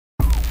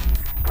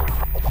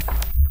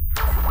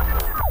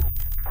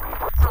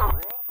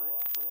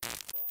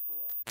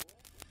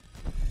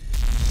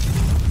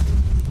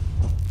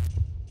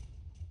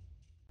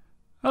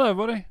Hello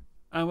everybody,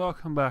 and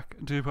welcome back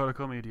to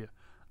Protocol Media.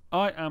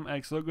 I am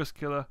X-Logos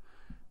Killer,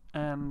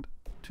 and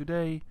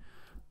today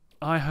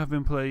I have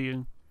been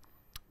playing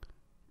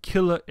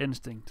Killer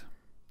Instinct.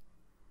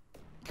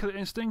 Killer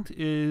Instinct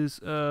is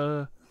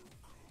not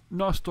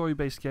a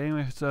story-based game,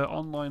 it's an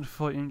online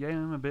fighting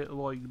game, a bit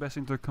like the best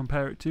thing to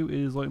compare it to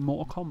is like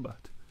Mortal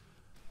Kombat.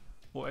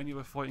 Or any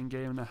other fighting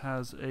game that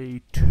has a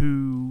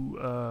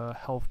 2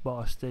 health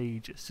bar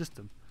stage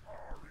system.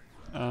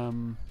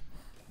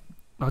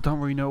 I don't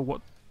really know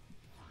what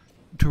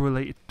to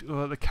relate it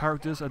to. The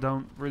characters, I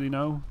don't really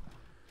know.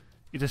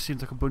 It just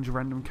seems like a bunch of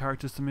random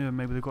characters to me, and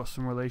maybe they've got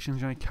some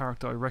relations. The only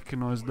character I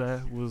recognised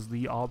there was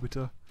the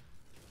Arbiter.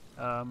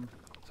 So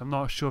I'm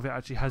not sure if it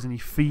actually has any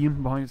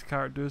theme behind its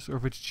characters, or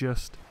if it's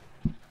just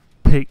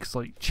picks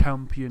like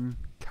champion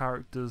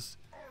characters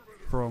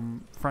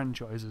from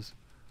franchises.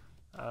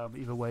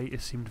 Either way,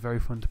 it seemed very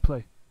fun to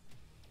play.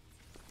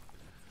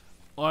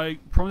 I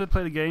promised to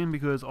play the game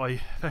because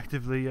I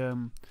effectively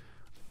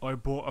I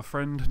bought a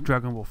friend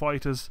Dragon Ball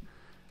FighterZ,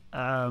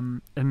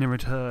 and in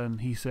return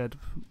he said,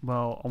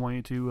 well, I want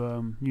you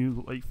to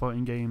you like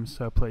fighting games,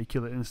 so play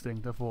Killer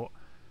Instinct. I thought,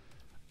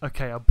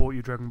 okay, I bought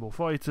you Dragon Ball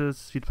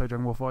FighterZ, you'd play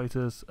Dragon Ball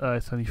FighterZ,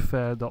 it's only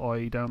fair that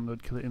I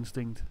download Killer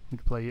Instinct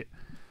and play it.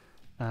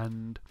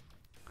 And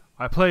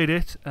I played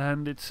it,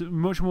 and it's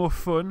much more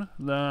fun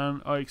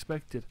than I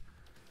expected.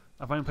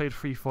 I've only played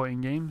 3 fighting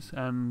games,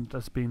 and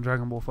that's been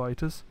Dragon Ball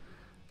FighterZ,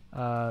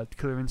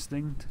 Killer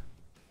Instinct,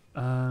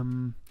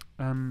 and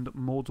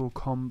Mortal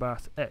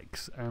Kombat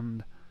X,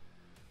 and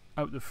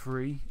out of the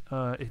 3,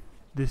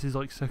 this is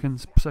like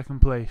second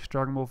place.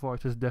 Dragon Ball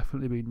FighterZ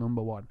definitely been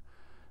number 1.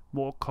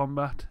 Mortal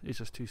Kombat is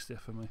just too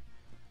stiff for me.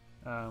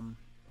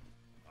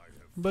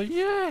 But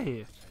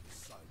yeah,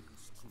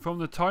 from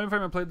the time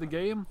frame I played the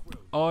game,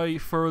 I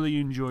thoroughly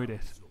enjoyed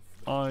it.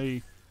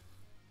 I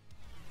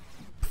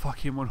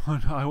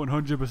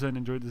 100%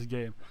 enjoyed this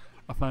game.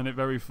 I found it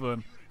very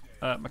fun.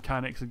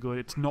 Mechanics are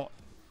good.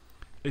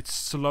 It's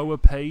slower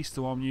paced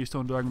than what I'm used to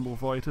on Dragon Ball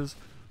FighterZ,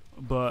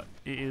 but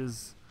it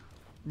is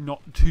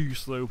not too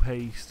slow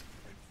paced,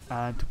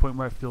 and to the point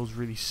where it feels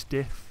really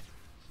stiff.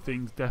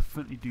 Things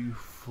definitely do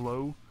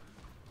flow.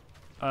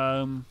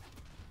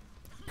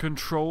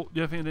 Control.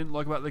 The other thing I didn't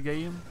like about the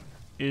game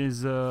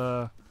is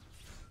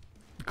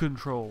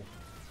control.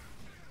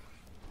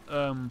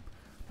 Picking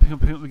up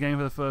the game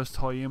for the first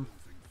time.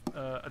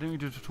 I didn't really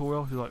do a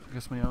tutorial, because like, I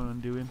guess my own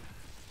undoing.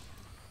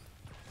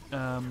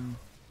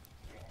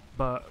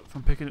 But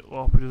from picking it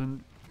up, it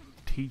doesn't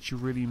teach you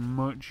really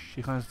much.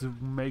 You kind of have to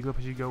make it up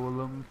as you go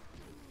along.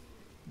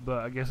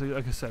 But I guess,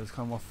 like I said, it's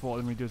kind of my fault. I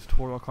didn't really do a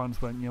tutorial. I kind of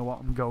just went, you know what,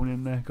 I'm going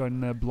in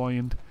there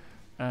blind,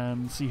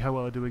 and see how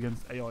well I do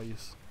against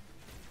AIs.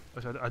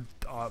 Which I don't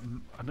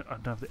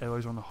know if the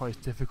AIs are on the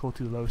highest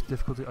difficulty, the lowest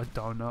difficulty. I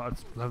don't know. I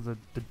just have the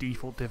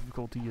default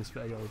difficulty is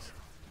for AIs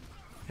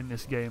in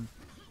this game.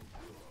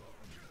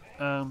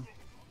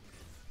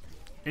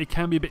 It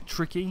can be a bit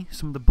tricky,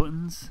 some of the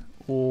buttons,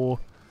 or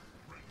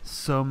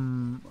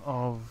some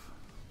of...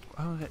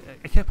 Oh,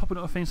 I kept popping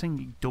up a thing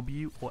saying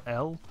W or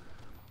L,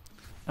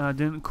 and I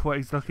didn't quite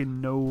exactly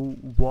know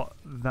what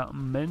that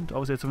meant.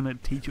 Obviously it's something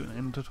that teach you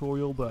in a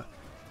tutorial, but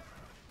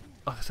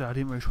like I said, I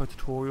didn't really try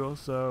tutorials,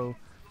 so...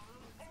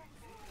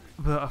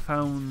 But I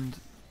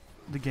found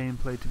the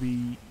gameplay to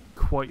be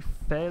quite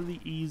fairly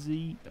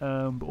easy,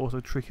 but also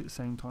tricky at the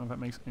same time, if that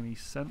makes any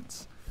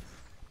sense.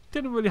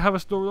 Didn't really have a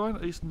storyline,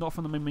 at least not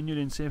from the main menu.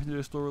 Didn't see anything to do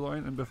with a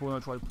storyline, and before I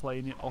tried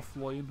playing it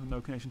offline with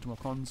no connection to my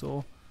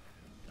console,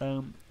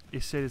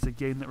 it said it's a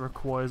game that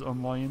requires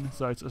online,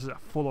 so it's a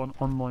full-on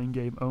online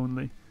game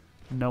only,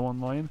 no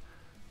online.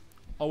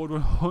 I would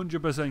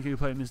 100% keep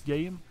playing this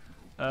game.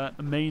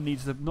 Mainly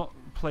to not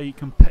play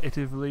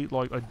competitively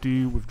like I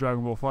do with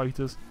Dragon Ball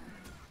FighterZ,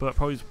 but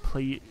probably just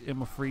play it in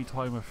my free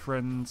time with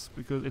friends,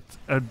 because it's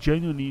a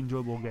genuinely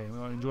enjoyable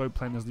game. I enjoy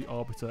playing as the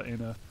Arbiter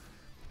in a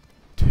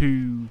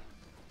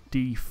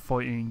 2D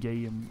fighting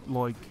game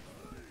like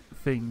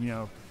thing, you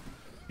know.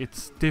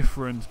 It's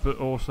different but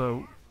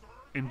also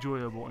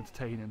enjoyable,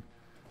 entertaining.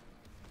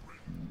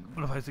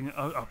 I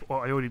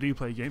already do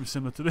play games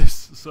similar to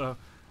this, so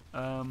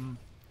I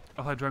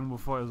play Dragon Ball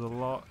FighterZ a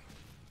lot.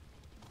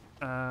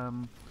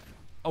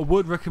 I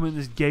would recommend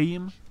this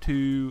game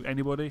to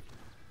anybody,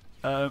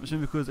 simply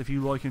because if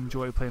you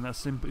enjoy playing that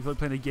simple, if you like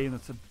playing a game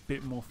that's a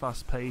bit more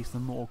fast paced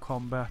than Mortal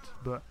Kombat,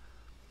 but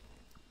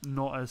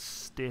not as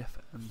stiff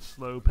and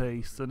slow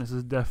paced, then this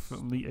is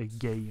definitely a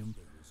game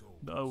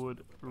that I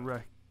would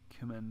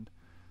recommend.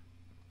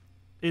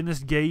 In this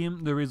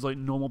game there is like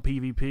normal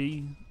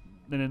PvP,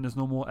 and then there's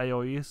normal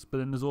AIs, but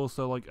then there's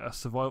also like a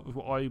survival.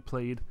 What I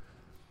played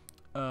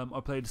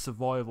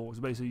survival,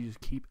 which basically you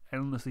just keep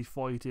endlessly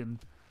fighting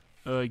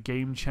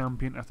game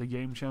champion after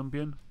game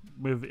champion,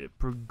 with it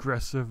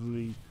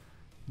progressively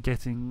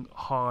getting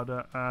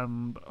harder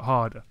and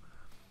harder,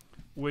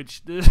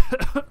 which this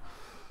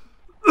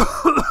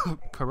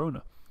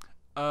Corona.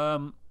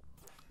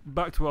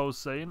 Back to what I was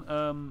saying.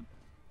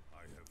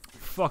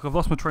 Fuck, I've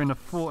lost my train of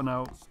thought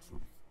now.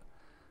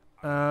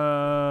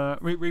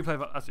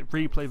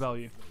 Replay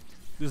value.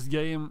 This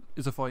game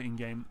is a fighting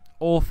game.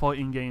 All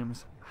fighting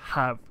games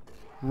have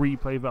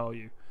replay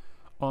value,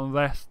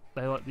 unless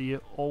they like the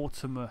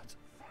ultimate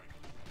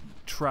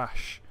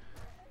trash.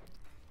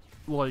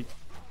 Like,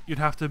 you'd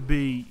have to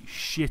be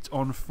shit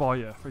on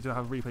fire for it to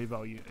have replay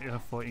value in a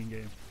fighting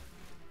game.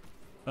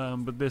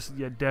 But this,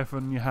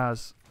 definitely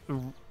has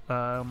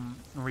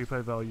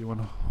replay value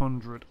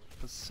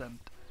 100%.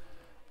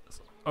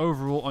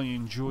 Overall, I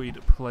enjoyed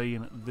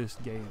playing this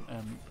game,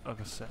 and like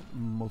I said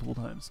multiple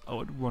times, I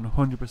would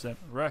 100%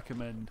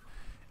 recommend.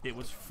 It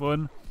was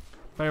fun.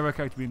 Favorite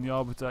character being the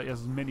Arbiter. He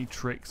has many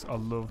tricks I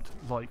loved,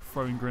 like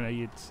throwing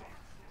grenades,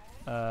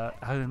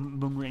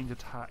 having long-range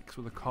attacks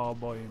with a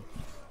carbine,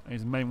 and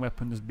his main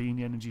weapon just being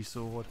the energy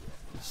sword,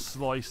 just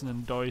slicing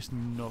and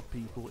dicing up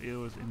people. It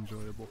was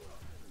enjoyable.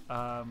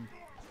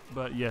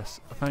 But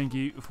yes, thank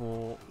you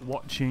for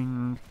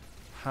watching.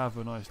 Have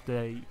a nice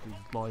day.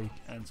 Please like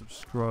and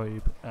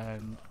subscribe,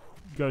 and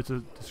go to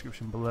the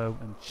description below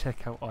and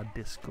check out our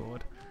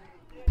Discord.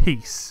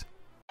 Peace.